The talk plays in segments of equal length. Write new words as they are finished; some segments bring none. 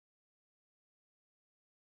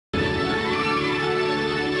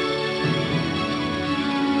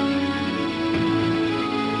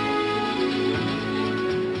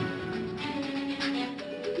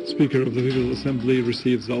Speaker of the People's Assembly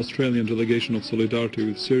receives the Australian delegation of solidarity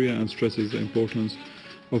with Syria and stresses the importance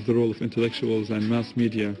of the role of intellectuals and mass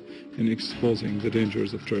media in exposing the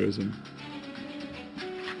dangers of terrorism.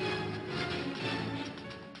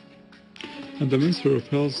 And the Minister of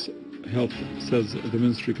Health says the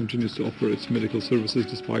ministry continues to offer its medical services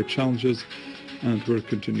despite challenges, and work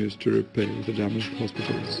continues to repair the damaged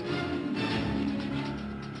hospitals.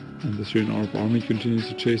 And the Syrian Arab Army continues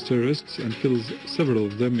to chase terrorists and kills several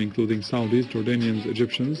of them, including Saudis, Jordanians,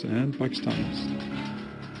 Egyptians, and Pakistanis.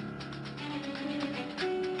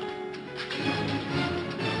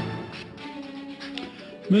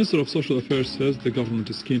 Minister of Social Affairs says the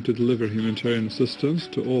government is keen to deliver humanitarian assistance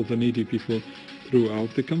to all the needy people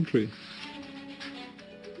throughout the country.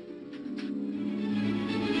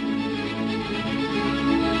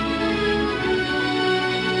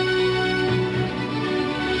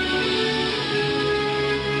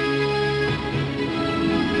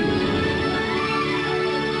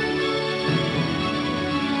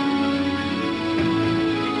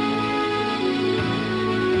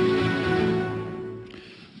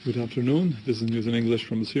 Good afternoon. This is news in English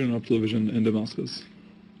from the Syrian Arab Television in Damascus.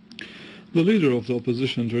 The leader of the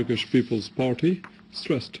opposition Turkish People's Party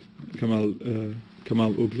stressed, Kemal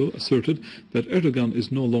Oglu, asserted that Erdogan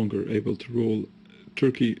is no longer able to rule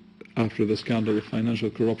Turkey after the scandal of financial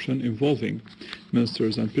corruption involving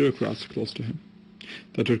ministers and bureaucrats close to him.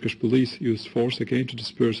 The Turkish police used force again to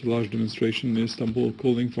disperse a large demonstration in Istanbul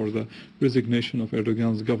calling for the resignation of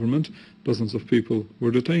Erdogan's government. Dozens of people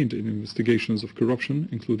were detained in investigations of corruption,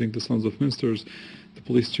 including the sons of ministers. The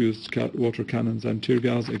police used water cannons and tear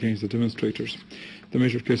gas against the demonstrators. The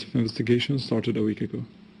major case of investigation started a week ago.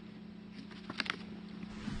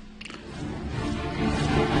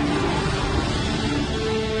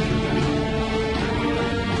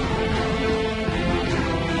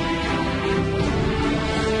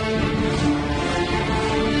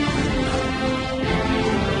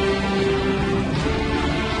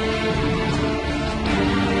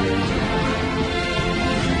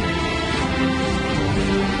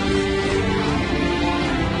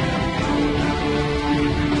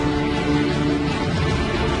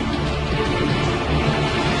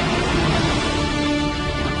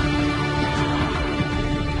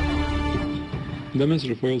 The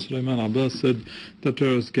Minister of Oil, Sulaiman Abbas, said that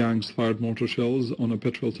terrorist gangs fired mortar shells on a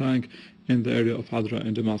petrol tank in the area of Hadra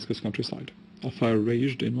in Damascus Countryside. A fire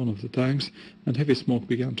raged in one of the tanks, and heavy smoke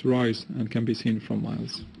began to rise and can be seen from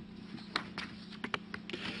miles.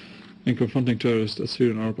 In confronting terrorists, a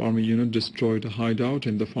Syrian Arab Army unit destroyed a hideout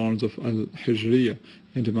in the farms of Al-Hijriya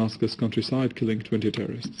in Damascus Countryside, killing 20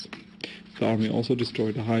 terrorists. The army also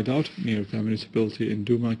destroyed a hideout near the municipality in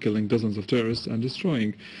Douma, killing dozens of terrorists and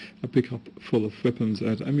destroying a pickup full of weapons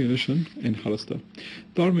and ammunition in Halasta.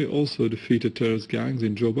 The army also defeated terrorist gangs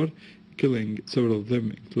in Jobar, killing several of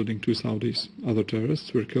them, including 2 Saudis. Other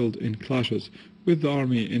terrorists were killed in clashes with the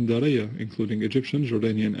army in Daraya, including Egyptian,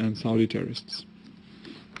 Jordanian, and Saudi terrorists.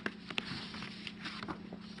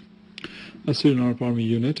 A Syrian Arab Army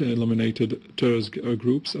unit eliminated terrorist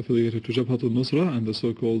groups affiliated to Jabhat al-Nusra and the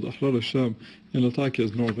so-called Ahrar al-Sham in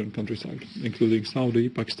Latakia's northern countryside, including Saudi,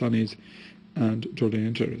 Pakistanis, and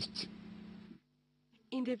Jordanian terrorists.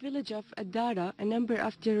 In the village of Adara, a number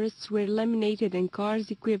of terrorists were eliminated and cars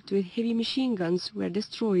equipped with heavy machine guns were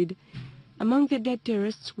destroyed. Among the dead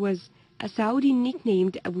terrorists was a Saudi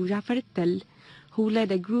nicknamed Abu Ja'far al-Tal, who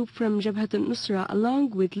led a group from Jabhat al-Nusra along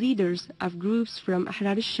with leaders of groups from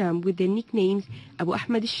Ahrar al-Sham with the nicknames Abu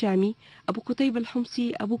Ahmad al-Shami, Abu Qutayb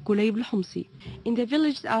al-Humsi, Abu Kulayb al-Humsi. In the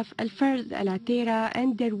villages of Al-Fard, Al-Atera,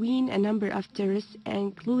 and Darwin, a number of terrorists,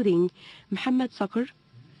 including Muhammad Saqr,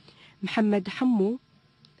 Muhammad Hammu,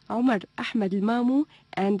 Umar Ahmad al-Mamu,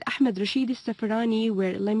 and Ahmad Rashid al-Safarani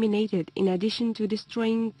were eliminated, in addition to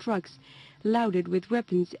destroying trucks loaded with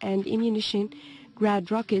weapons and ammunition,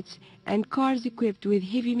 Grad rockets, and cars equipped with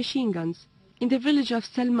heavy machine guns. In the village of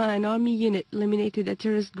Salma, an army unit eliminated a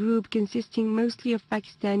terrorist group consisting mostly of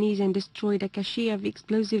Pakistanis and destroyed a cache of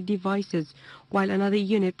explosive devices, while another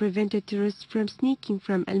unit prevented terrorists from sneaking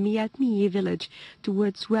from Al-Miyatmiye village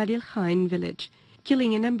towards Wadi al-Khain village,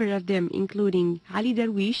 killing a number of them, including Ali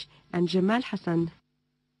Darwish and Jamal Hassan.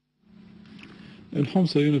 In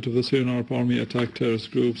Homs, a unit of the Syrian Arab Army attacked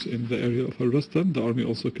terrorist groups in the area of Al-Rastan. The army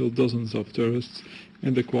also killed dozens of terrorists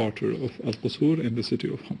in the quarter of Al-Qusur in the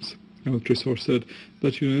city of Homs. A military source said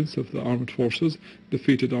that units of the armed forces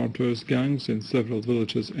defeated armed terrorist gangs in several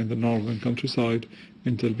villages in the northern countryside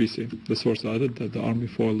in Talbisi. The source added that the army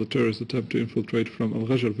foiled the terrorist attempt to infiltrate from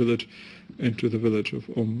Al-Ghajr village into the village of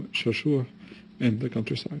Shashua in the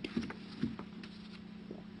countryside.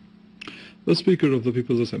 The Speaker of the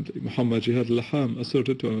People's Assembly, Muhammad Jihad Laham,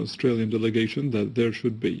 asserted to an Australian delegation that there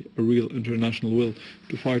should be a real international will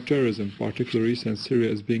to fight terrorism, particularly since Syria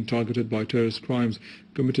is being targeted by terrorist crimes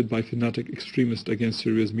committed by fanatic extremists against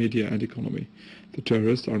Syria's media and economy. The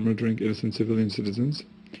terrorists are murdering innocent civilian citizens.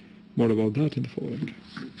 More about that in the following.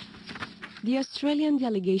 The Australian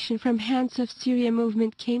delegation from Hands of Syria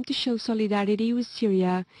movement came to show solidarity with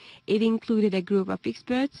Syria. It included a group of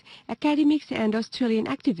experts, academics and Australian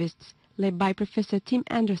activists, led by Professor Tim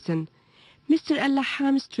Anderson. Mr.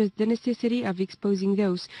 Al-Laham stressed the necessity of exposing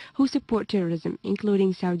those who support terrorism,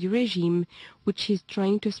 including Saudi regime, which is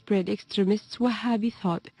trying to spread extremist Wahhabi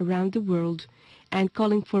thought around the world, and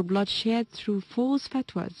calling for bloodshed through false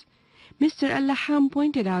fatwas. Mr. Al-Laham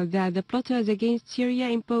pointed out that the plotters against Syria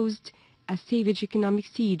imposed a savage economic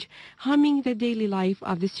siege, harming the daily life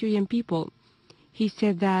of the Syrian people. He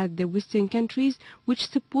said that the Western countries, which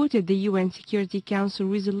supported the UN Security Council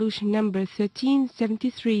Resolution number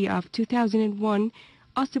 1373 of 2001,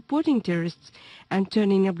 are supporting terrorists and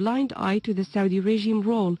turning a blind eye to the Saudi regime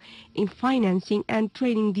role in financing and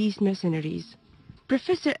training these mercenaries.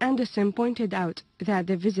 Professor Anderson pointed out that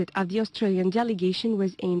the visit of the Australian delegation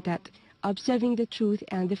was aimed at observing the truth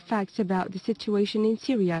and the facts about the situation in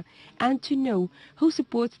Syria, and to know who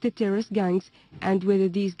supports the terrorist gangs and whether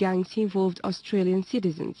these gangs involved Australian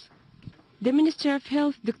citizens. The Minister of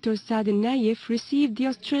Health, Dr. Saad Naif, received the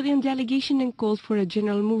Australian delegation and called for a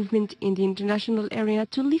general movement in the international area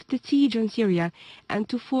to lift the siege on Syria and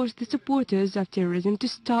to force the supporters of terrorism to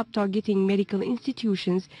stop targeting medical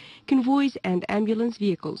institutions, convoys and ambulance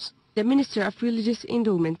vehicles. The Minister of Religious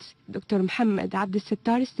Endowments, Dr. Muhammad Abdel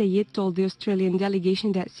Sattar Sayyid, told the Australian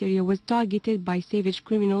delegation that Syria was targeted by savage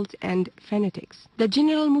criminals and fanatics. The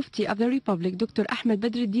General Mufti of the Republic, Dr. Ahmed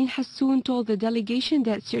Badruddin Hassoun, told the delegation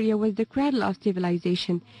that Syria was the cradle of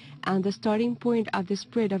civilization and the starting point of the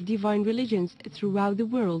spread of divine religions throughout the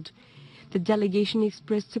world. The delegation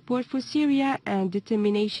expressed support for Syria and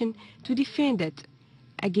determination to defend it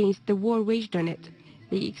against the war waged on it.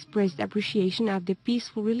 They expressed appreciation of the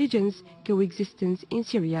peaceful religions' coexistence in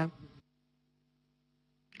Syria.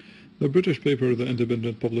 The British paper The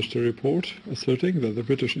Independent published a report asserting that the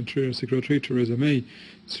British Interior Secretary Theresa May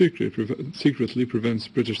secretly prevents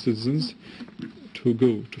British citizens who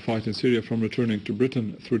go to fight in Syria from returning to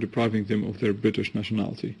Britain through depriving them of their British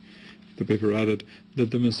nationality. The paper added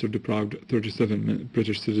that the minister deprived 37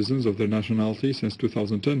 British citizens of their nationality since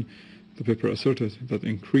 2010. The paper asserted that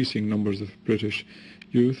increasing numbers of British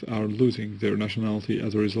youth are losing their nationality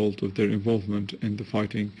as a result of their involvement in the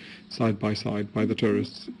fighting side by side by the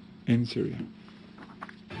terrorists in Syria.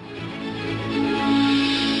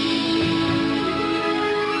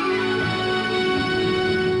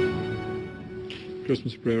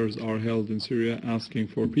 Christmas prayers are held in Syria asking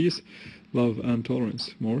for peace, love and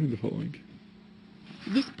tolerance. More in the following.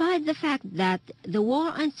 Despite the fact that the war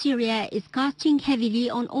on Syria is costing heavily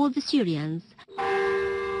on all the Syrians,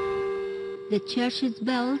 the church's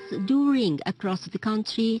bells do ring across the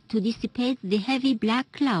country to dissipate the heavy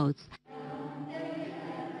black clouds,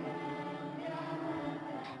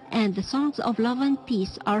 and the songs of love and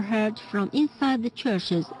peace are heard from inside the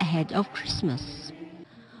churches ahead of Christmas.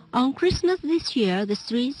 On Christmas this year, the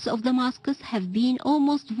streets of Damascus have been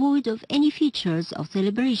almost void of any features of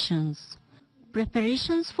celebrations.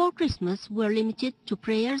 Preparations for Christmas were limited to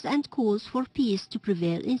prayers and calls for peace to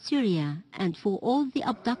prevail in Syria and for all the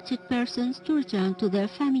abducted persons to return to their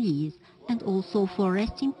families, and also for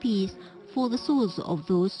rest in peace for the souls of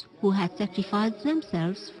those who had sacrificed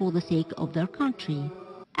themselves for the sake of their country.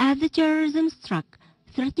 As the terrorism struck,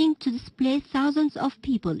 threatening to displace thousands of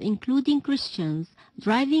people, including Christians,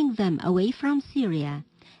 driving them away from Syria,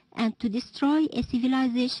 and to destroy a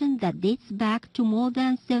civilization that dates back to more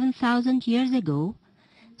than 7,000 years ago,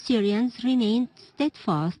 Syrians remained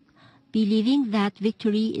steadfast, believing that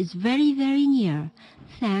victory is very, very near,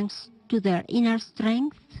 thanks to their inner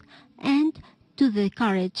strength and to the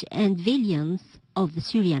courage and valiance of the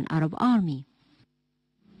Syrian Arab Army.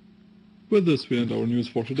 With this, we end our news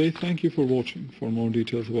for today. Thank you for watching. For more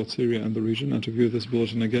details about Syria and the region, and to view this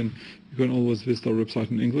bulletin again, you can always visit our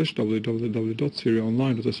website in English,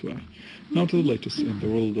 www.syriaonline.sy. Now to the latest in the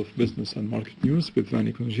world of business and market news with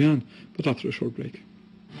Vani Kunjian, but after a short break.